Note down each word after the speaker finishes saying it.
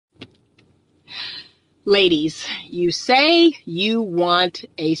Ladies, you say you want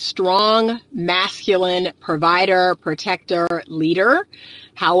a strong, masculine provider, protector, leader.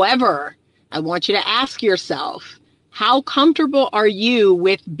 However, I want you to ask yourself, how comfortable are you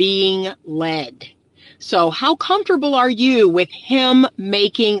with being led? So how comfortable are you with him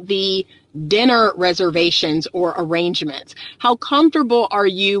making the dinner reservations or arrangements? How comfortable are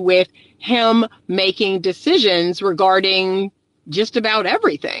you with him making decisions regarding just about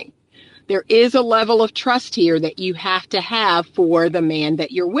everything? There is a level of trust here that you have to have for the man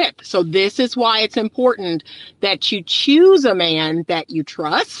that you're with. So this is why it's important that you choose a man that you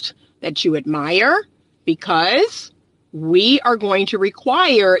trust, that you admire, because we are going to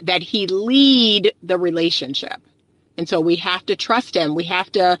require that he lead the relationship. And so we have to trust him. We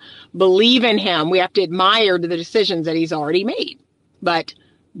have to believe in him. We have to admire the decisions that he's already made. But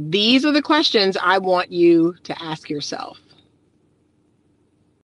these are the questions I want you to ask yourself.